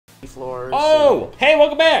floors. Oh! Hey,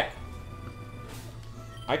 welcome back!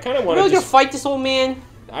 I kind of want to really gonna fight this old man?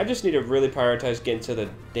 I just need to really prioritize getting to the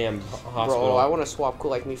damn hospital. Bro, I want to swap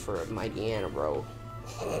Cool Like Me for a Mighty Anna, bro.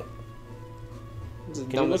 It's the Can you look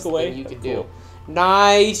dumbest away? thing you could Cool. do.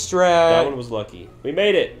 Nice try. That one was lucky. We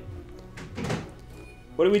made it!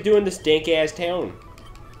 What do we do in this dank-ass town?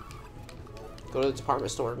 Go to the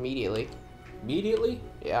department store immediately. Immediately?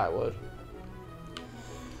 Yeah, I would.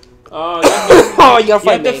 Oh, Oh, you gotta you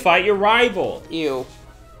fight have to fight your rival. Ew.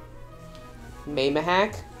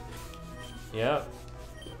 Maymahak? Yeah.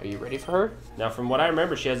 Are you ready for her? Now, from what I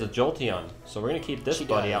remember, she has a Jolteon, so we're gonna keep this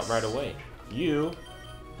buddy does. out right away. You.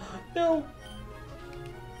 No.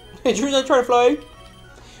 Hey, you're not trying to fly?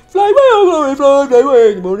 Fly away, oh, fly away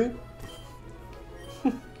in the morning.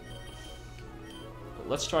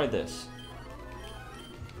 Let's try this.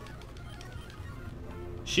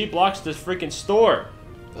 She blocks this freaking store.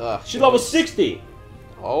 Ugh, She's level 60.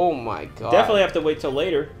 Oh my god. Definitely have to wait till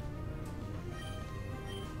later.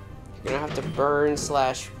 You're gonna have to burn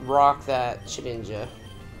 / rock that Shedinja.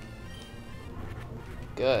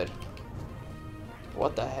 Good.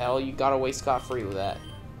 What the hell? You got away scot-free with that.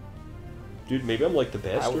 Dude, maybe I'm like the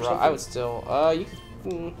best or something. I would still. You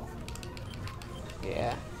could.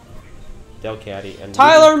 Yeah. Delcatty and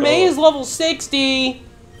Tyler May is level 60.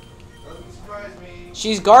 Doesn't surprise me.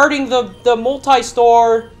 She's guarding the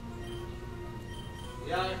multi-store.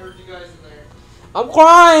 Yeah, I heard you guys in there. I'm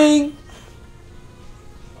crying.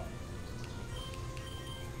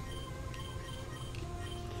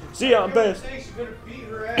 See ya, I'm best. You're gonna beat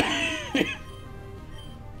her ass.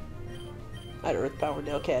 I'd Earth Power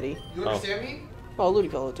Delcatty. You understand me? Oh,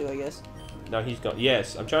 Ludicolo too, I guess. Now he's gone.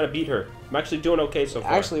 Yes, I'm trying to beat her. I'm actually doing okay so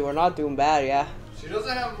far. Actually, we're not doing bad, yeah. She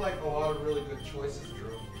doesn't have like a lot of really good choices,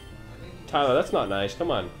 Drew. I think Tyler, that's not nice.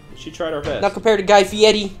 Come on. She tried her best. Not compared to Guy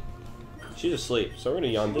Fieri. She's asleep, so we're gonna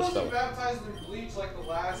yawn she this wasn't fella. baptized in bleach like the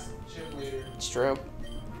last gym leader. It's true.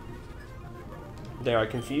 There, I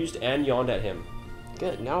confused and yawned at him.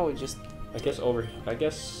 Good. Now we just. I guess.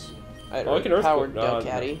 I'd Oh, I can Earth Earth Power Power- no,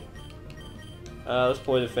 Delcatty. Let's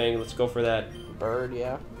Poison Fang. Let's go for that. Bird,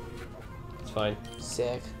 yeah. It's fine.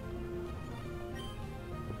 Sick.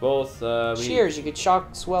 Both. Cheers, you could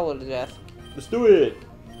shock Swellow to death. Let's do it.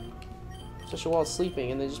 Especially while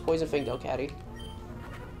sleeping, and then just Poison Fang Delcatty.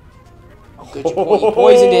 Oh, good, you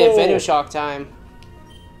poisoned it. Venom Shock time.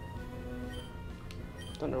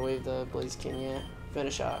 Thunderwave the Blaziken, yeah.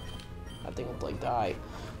 Venom Shock. That thing will, like, die.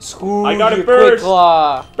 Screw I got it your first. Quick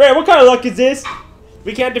Claw. Brad, what kind of luck is this?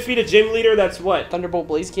 We can't defeat a gym leader that's what? Thunderbolt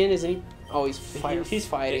Blaziken, isn't he? Oh, he's fighting.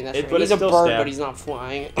 That's right. but He's it's a still bird, stab. but he's not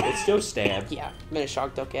flying. It's still stab. Yeah. Venom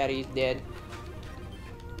Shock Delcatty, he's dead.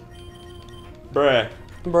 Bruh.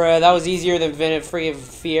 Bruh, that was easier than Venom freaking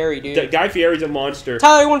Fieri, dude. Guy Fieri's a monster.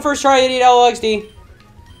 Tyler, you won first try, idiot LXD.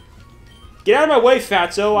 Get out of my way,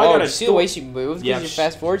 fatso. I Whoa, got did a you see the way she moved? Yeah, Because you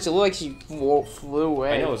fast forward, it looked like she flew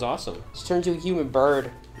away. I know, it was awesome. She turned into a human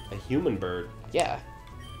bird. A human bird. Yeah.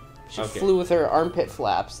 She Okay. flew with her armpit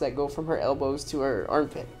flaps that go from her elbows to her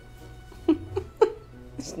armpit.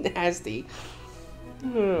 It's nasty.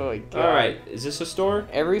 Oh my god. Alright, is this a store?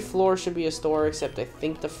 Every floor should be a store except I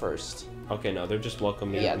think the first. Okay, no, they're just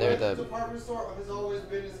welcoming. Yeah, they're the. department store has always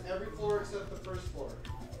been is every floor except the first floor.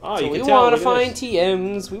 Oh, So you we can tell. want to look at find this.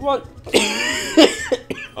 TMs. We want.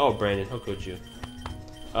 Oh, Brandon, how could you?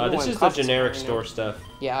 I don't This want is the coffee generic right now. store stuff.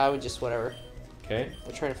 Yeah, I would just whatever. Okay.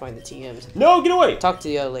 We're trying to find the TMs. No, get away! Talk to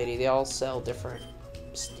the other lady. They all sell different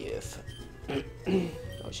stuff.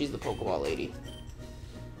 Oh, she's the Pokeball lady.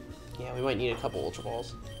 Yeah, we might need a couple Ultra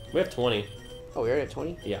Balls. We have 20. Oh, we already have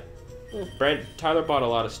 20? Yeah. Tyler bought a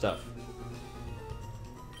lot of stuff.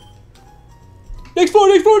 Next floor,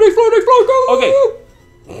 go! Okay.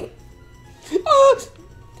 Ah!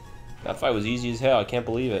 That fight was easy as hell. I can't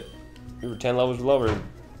believe it. We were 10 levels lower.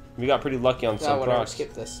 We got pretty lucky on some Whatever, procs.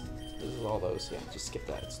 skip this. This is all those. Yeah, just skip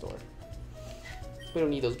that store. We don't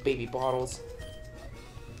need those baby bottles.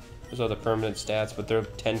 Those are the permanent stats, but they're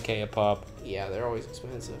 10k a pop. Yeah, they're always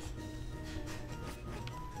expensive.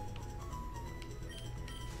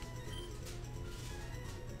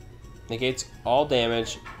 Negates all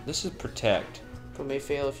damage. This is protect. But may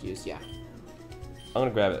fail if used, yeah. I'm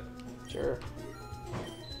gonna grab it. Sure.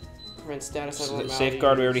 Prevent status abnormalities.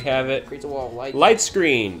 Safeguard, we already have it. Creates a wall of light. Light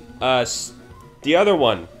screen. The other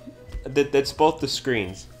one. That's both the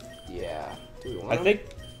screens. Yeah. Do we want I them? think.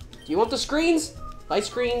 Do you want the screens? Light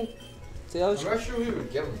screen? The other I'm screen? not sure we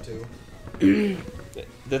would give them to.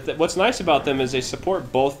 What's nice about them is they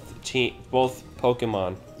support both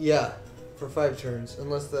Pokemon. Yeah, for 5 turns,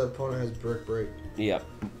 unless the opponent has Brick Break. Yep.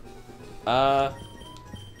 We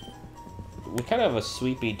kind of have a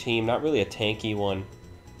sweepy team, not really a tanky one.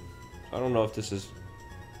 I don't know if this is...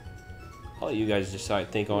 I'll let you guys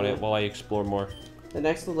decide. Think on it while I explore more. The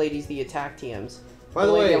next lady's the attack TMs. By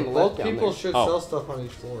the way, lady on the left both down people there. should Oh. sell stuff on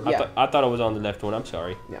each floor. Yeah. I thought it was on the left one. I'm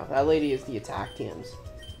sorry. No, that lady is the attack TMs.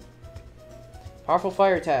 Powerful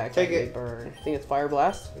fire attack. Take They it. burn. I think it's fire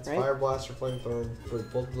blast. It's right? Fire Blast or Flamethrower,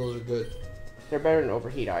 but both of those are good. They're better than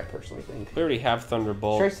overheat. I personally think. We already have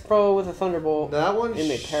Thunderbolt. Strikes the foe with a thunderbolt. That one, And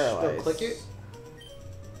they paralyze. no, click it.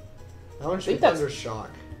 That one should think be that's- Thunder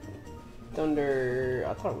Shock. Thunder.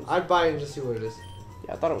 I thought it was. I'd buy it and just see what it is.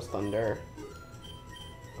 Yeah, I thought it was thunder.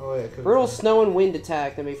 Oh yeah, it could Brutal be. snow and wind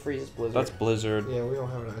attack that may freeze blizzard. That's Blizzard. Yeah, we don't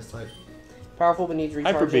have an ice type. Powerful but needs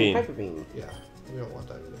recharging. Hyper Beam. Hyper beam. Yeah, we don't want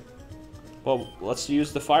that either. Well, let's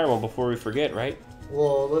use the fire one before we forget, right?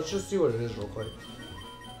 Well, let's just see what it is real quick.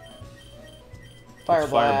 Fire Fire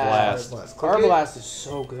blast. Blast. Click Fire it. blast is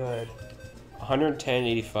so good.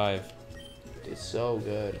 110.85. It's so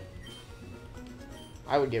good.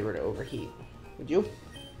 I would get rid of overheat. Would you?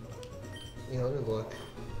 Yeah, let me look.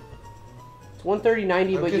 It's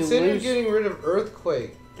 130.90, I'm but you considering lose. getting rid of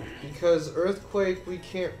Earthquake. Because Earthquake we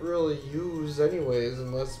can't really use anyways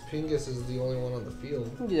unless Pingus is the only one on the field.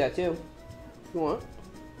 You can do that too. If you want.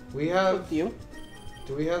 We Up have... to you.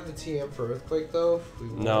 Do we have the TM for Earthquake though? If we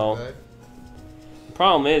want No. it back? The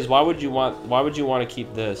problem is, why would you want to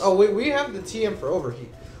keep this? Oh wait, we have the TM for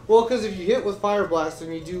Overheat. Well, because if you hit with Fire Blast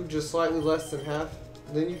and you do just slightly less than half,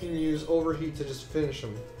 then you can use Overheat to just finish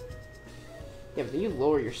them. Yeah, but then you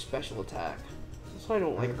lower your special attack. That's what I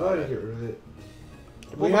don't like I'm about glad to it. get rid of it.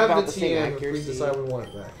 They're We both have about the same TM if we accuracy. decide we want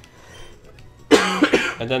it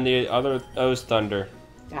back. And then the other, was Thunder.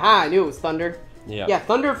 Ah, I knew it was Thunder. Yeah. Yeah,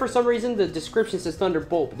 Thunder, for some reason, the description says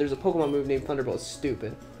Thunderbolt, but there's a Pokemon move named Thunderbolt. It's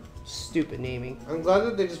stupid. Stupid naming. I'm glad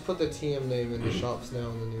that they just put the TM name in the shops now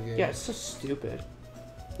in the new game. Yeah, it's so stupid.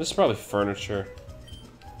 This is probably furniture.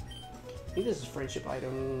 I think this is friendship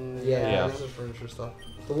item. Yeah. This is furniture stuff.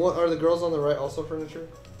 The one are the girls on the right also furniture?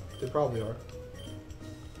 They probably are.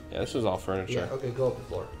 Yeah, this is all furniture. Yeah. Okay, go up the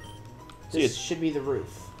floor. See, This it's, should be the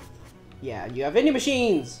roof. Yeah, you have vending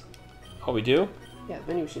machines. oh, we do? Yeah,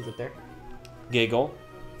 vending machines up there. Giggle.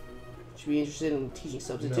 Should be interested in teaching No,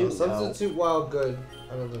 substitute? substitute while good.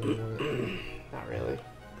 I don't think we want it. Not really.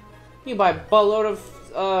 You can buy a buttload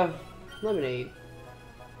of lemonade.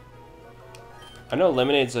 I know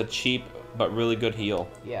Lemonade's a cheap but really good heal.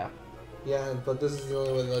 Yeah. Yeah, but this is the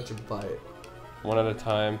only way they let you buy it. One at a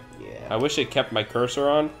time. Yeah. I wish it kept my cursor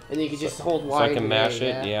on And then you can just hold so Y. I can and mash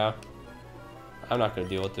A, it. Yeah. I'm not gonna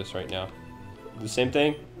deal with this right now. The same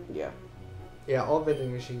thing? Yeah. Yeah, all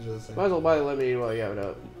vending machines are the same. Might as well buy the lemonade while you have it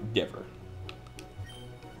up. Never.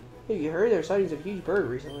 Hey, you heard there are sightings of a huge bird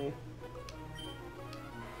recently.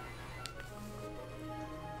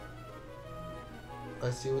 I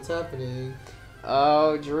see what's happening.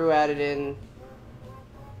 Oh, Drew added in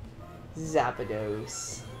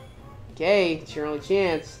Zapdos. Okay, it's your only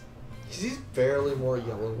chance. He's barely more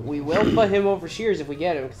yellow. We will put him over Shears if we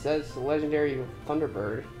get him, because that's the legendary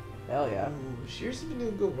Thunderbird. Hell yeah. Ooh, Shears has been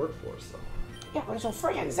doing good work for us, though. Yeah, but it's a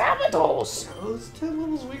freaking Zapdos! Oh, it's 10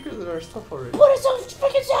 levels weaker than our stuff already. What is a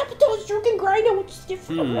freaking Zapdos? Drew can grind it with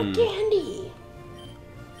different candy.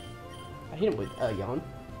 I hit him with yawn.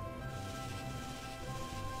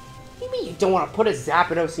 What do you mean you don't want to put a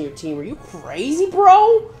Zapdos in your team? Are you crazy,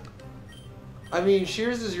 bro? I mean,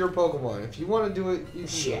 Shears is your Pokemon. If you want to do it, you can do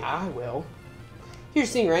it. Yeah, I will. Here's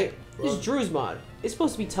the thing, right? This Well- is Drew's mod. It's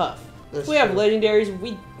supposed to be tough. That's If we have true. legendaries,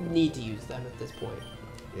 we need to use them at this point.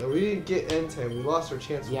 Yeah, we didn't get Entei. We lost our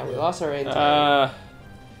chance. Yeah, with we it. lost our end. I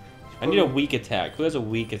need a weak attack. Who has a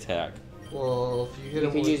weak attack? Well, if you hit You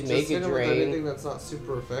him can with, use just Mega hit him with Drain. anything that's not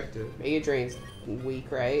super effective. Mega Drain's weak,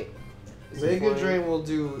 right? Is it Mega flying? Drain will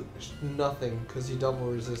do nothing because he double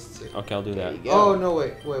resists it. Okay, I'll do There that. you Oh go. no!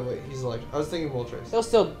 Wait. He's like I was thinking Moltres. They'll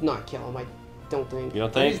still not kill him, I don't think. You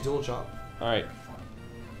don't I use think? Dual Chop. Alright.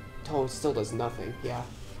 Oh, it still does nothing. Yeah.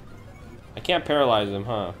 I can't paralyze him,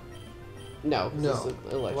 huh? No. 'cause No. it's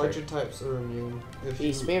electric. Electric types are immune. If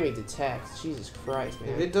He's you, spamming detect. Jesus Christ, if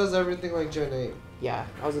man. it does everything like Gen 8. Yeah,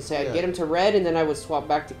 I was gonna say I'd Yeah. get him to red, and then I would swap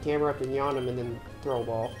back to camera up and yawn him, and then throw a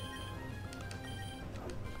ball.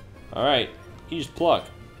 Alright. You just pluck.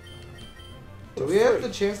 Do we have the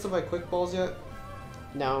chance to buy Quick Balls yet?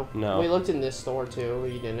 No. No. We looked in this store too.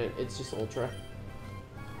 You didn't. It's just ultra.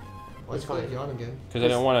 Why It's is it fine. yawn again? Because I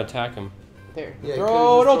don't want to attack him. There. Yeah,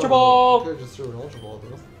 Throw an ultra ball. Could have just threw an Ultra Ball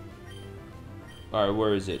though. Alright,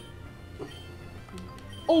 where is it?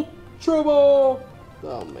 Ultra ball.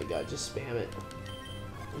 Oh my god, just spam it.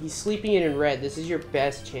 He's sleeping in red. This is your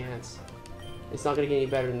best chance. It's not gonna get any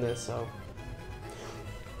better than this, so.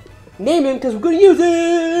 Name him, because we're gonna use Drew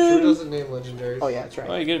him! doesn't name legendaries. Oh yeah, that's Oh,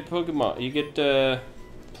 right. you get Pokemon. You get,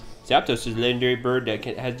 Zapdos is a legendary bird that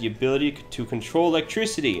has the ability to control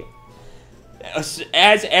electricity.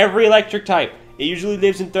 As every electric type. It usually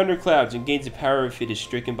lives in thunderclouds and gains the power if it is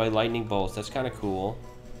stricken by lightning bolts. That's kind of cool.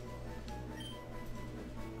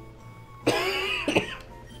 I'm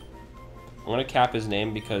going to cap his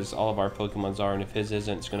name because all of our Pokemons are, and if his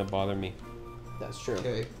isn't, it's going to bother me. That's true.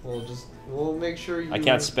 Okay, we'll make sure you... I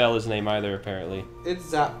can't spell his name either, apparently. It's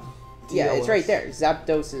Zap. Yeah, it's right there.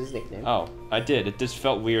 Zapdos' nickname. Oh, I did. It just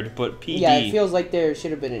felt weird to put PD. Yeah, it feels like there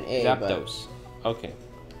should have been an A. Zapdos. Okay.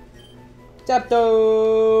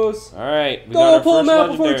 Zapdos! Alright, we got Go our pull first him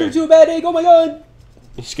out before it legendary. turns to a bad egg. Oh my god!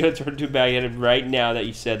 He's gonna turn to a bag headed right now that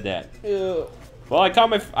you said that. Ew. Well,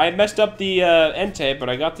 I messed up the Entei, but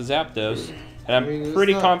I got the Zapdos, and I'm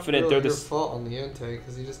pretty confident they're the. It's not your fault on the Entei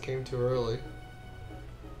because he just came too early.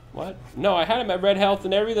 What? No, I had him at red health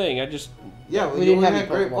and everything. I just. Yeah, well, We you didn't only have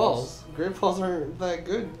had any Great Pokeballs. Balls. Great Balls aren't that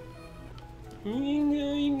good. You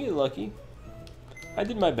can get lucky. I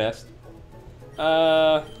did my best. Is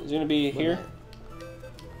it gonna be here?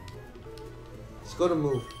 Let's go to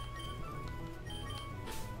move.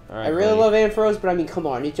 All right. I really buddy. love Ampharos, but I mean, come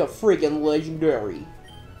on, it's a freaking legendary.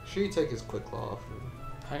 Should you take his Quick Claw off?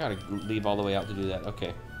 I gotta leave all the way out to do that.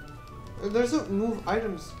 Okay. There's a move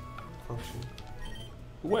items function.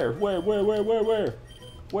 Where? Where?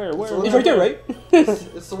 It's right there, right?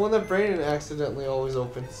 It's the one that Brandon accidentally always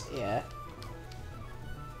opens. Yeah.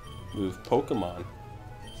 Move Pokemon.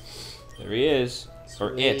 There he is.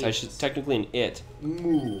 Or it. I should technically an it.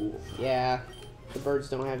 Move. Yeah. The birds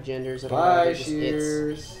don't have genders at all. Bye, They're just its.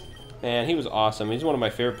 Shears. Man, he was awesome. He's one of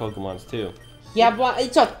my favorite Pokemons too. Yeah, but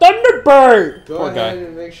it's a Thunderbird! Go Poor ahead guy.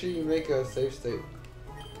 and make sure you make a save state.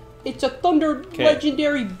 It's a Thunder Okay.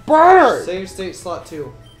 legendary bird! Save state slot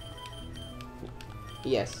 2.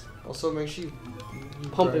 Yes. Also make sure you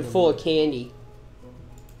Pump it grind full him. of candy.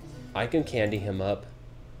 I can candy him up.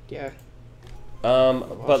 Yeah.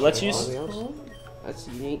 But let's use. That's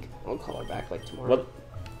unique. I'll call her back like tomorrow. Well,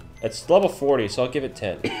 it's level 40, so I'll give it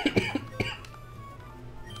 10.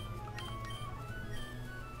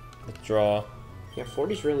 Withdraw. Yeah,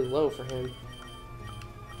 40's really low for him.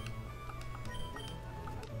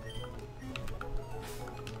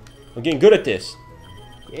 I'm getting good at this.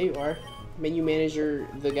 Yeah, you are. Menu manager,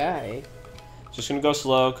 the guy. Just gonna go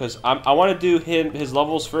slow because I want to do his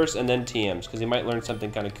levels first and then TMs because he might learn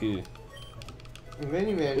something kind of cool.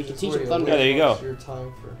 Menu manager We can is teach where him you Thunder. Yeah, there you go. waste Your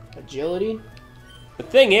time for. Agility? The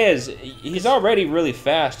thing is, he's already really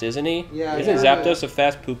fast, isn't he? Yeah, Isn't yeah. Zapdos a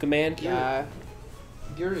fast Pokemon? Yeah,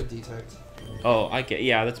 Get rid of detect. Oh, I get.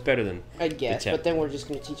 Yeah, that's better than I guess. tip. But then we're just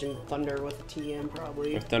going to teach him Thunder with a TM, probably. or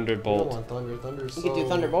We We don't Thunderbolt. want Thunder. Thunder's could do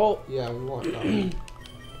Thunderbolt. Yeah, we want Thunder.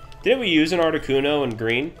 Didn't we use an Articuno in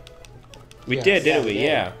green? We Yes. did, didn't Yeah, we? we did.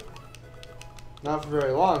 Yeah. Not for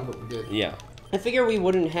very long, but we did. Yeah. I figure we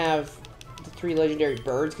wouldn't have the 3 legendary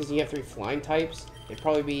birds because you have 3 flying types. It'd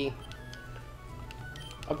probably be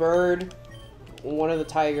a bird, one of the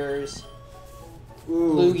tigers.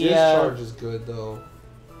 Ooh, Lugia. Discharge is good though.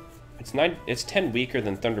 It's 10 weaker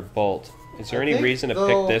than Thunderbolt. Is there I any think, reason to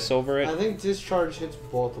though, pick this over it? I think Discharge hits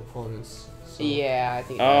both opponents. So. Yeah, I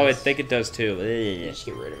think it Oh, I does. think it does too. You Ugh. just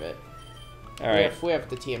get rid of it. All right. We have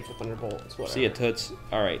the TM for Thunderbolt. It's whatever. See ya, Toots.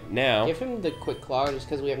 All right, now. Give him the Quick Claw just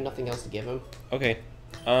because we have nothing else to give him. Okay.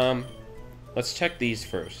 Let's check these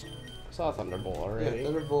first. I saw Thunderbolt Yeah, already.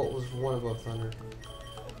 Thunderbolt was one above Thunder.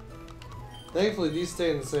 Thankfully, these stay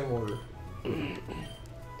in the same order.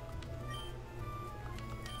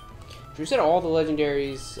 Drew said all the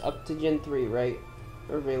legendaries up to Gen 3, right?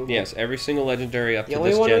 Are available. Yes, every single legendary up The to only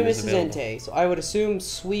this one we gen miss is is available. Entei, so I would assume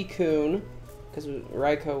Suicune, because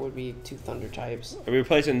Raikou would be 2 Thunder types. Are we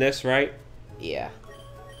replacing this, right? Yeah.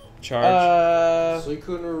 Charge.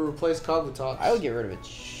 Suicune will replace Kabutops. I would get rid of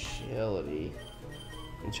Agility.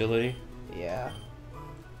 Agility. Yeah.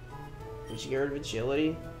 Would you get rid of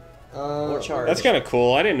Agility? Or Charge. That's kind of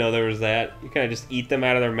cool. I didn't know there was that. You kind of just eat them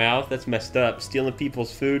out of their mouth. That's messed up. Stealing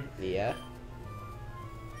people's food. Yeah.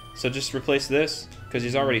 So just replace this because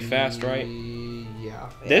he's already fast, right? Yeah.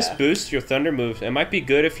 This Yeah. boosts your thunder moves. It might be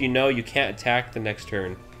good if you know you can't attack the next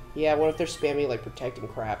turn. Yeah, what if they're spamming like protect and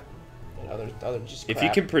crap? And other just crap. If you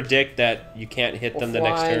can predict that you can't hit Or them the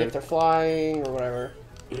flying, next turn. if they're flying or whatever.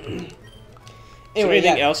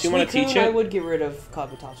 anything else you wanna teach Suicune, it? I would get rid of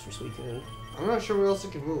Kabutops for Suicune. I'm not sure what else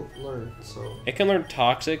it can learn. So It can learn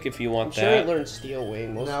Toxic if you I'm want sure that. it learns Steel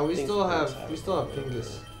Wing. Most now we things still birds have it.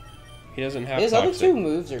 Pingus. He doesn't have His Toxic. other 2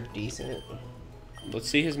 moves are decent. Let's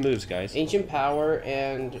see his moves, guys. Ancient Power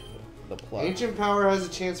and the Pluck. Ancient Power has a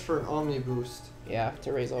chance for an Omni boost. Yeah,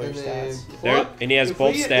 to raise all your And then stats. There, Pluck. and he has If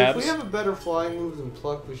both we, stabs. If we have a better flying move than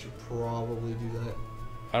Pluck, we should probably do that.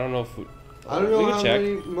 I don't know if we, I don't know We can how check.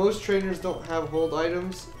 many. Most trainers don't have hold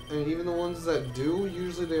items, and even the ones that do,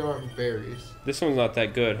 usually they aren't berries. This one's not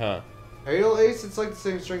that good, huh? Aerial Ace, it's like the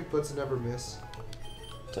same strength, but it's a never miss.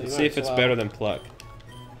 So Let's you see might if it's as well- better than Pluck.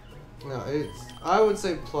 No, I would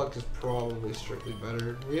say Pluck is probably strictly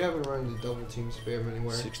better. We haven't run into double team spam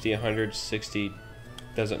anywhere. 60, 100, 60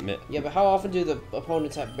 doesn't miss. Yeah, but how often do the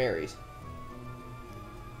opponents have berries?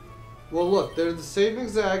 Well, look, they're the same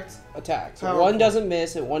exact. Attack. So Powerful. one doesn't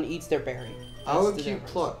miss and one eats their berry. I That's would the keep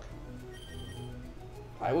difference. Pluck.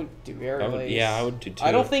 I would do I aerial would, ace. yeah, I would do too.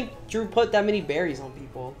 I don't think Drew put that many berries on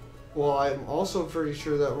people. Well, I'm also pretty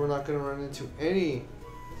sure that we're not going to run into any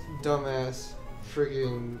dumbass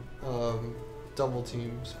frigging double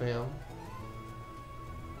team spam.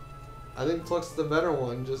 I think Pluck's the better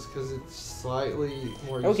one just because it's slightly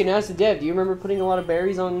more Oh, we can ask the dev. Do you remember putting a lot of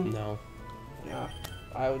berries on? No. Yeah.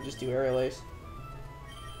 I would just do aerial ace.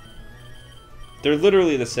 They're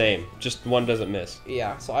literally the same. Just one doesn't miss.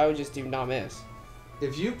 Yeah, so I would just do not miss.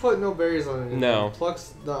 If you put no berries on it, No.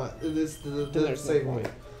 Pluck's not. It's the Then there's no same point.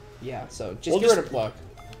 way. Yeah, so just We'll get just- rid of Pluck.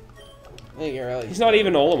 I think aerial ace. He's not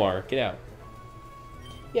even Olimar. Get out.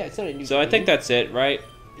 Yeah, it's not a new So I team. think that's it, right?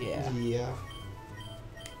 Yeah. Yeah.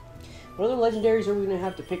 What other legendaries are we going to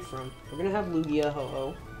have to pick from? We're going to have Lugia,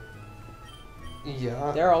 Ho-Oh.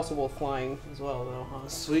 Yeah. They're also both flying as well, though, huh?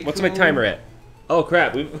 Sweet. What's my timer at? Oh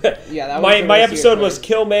crap! We've Yeah, that my was my the episode most was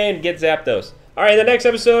kill May and get Zapdos. All right, the next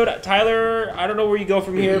episode, Tyler. I don't know where you go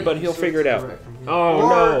from here, but he'll figure it out. Right from here.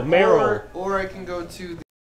 Oh, no, Meryl. Or I can go to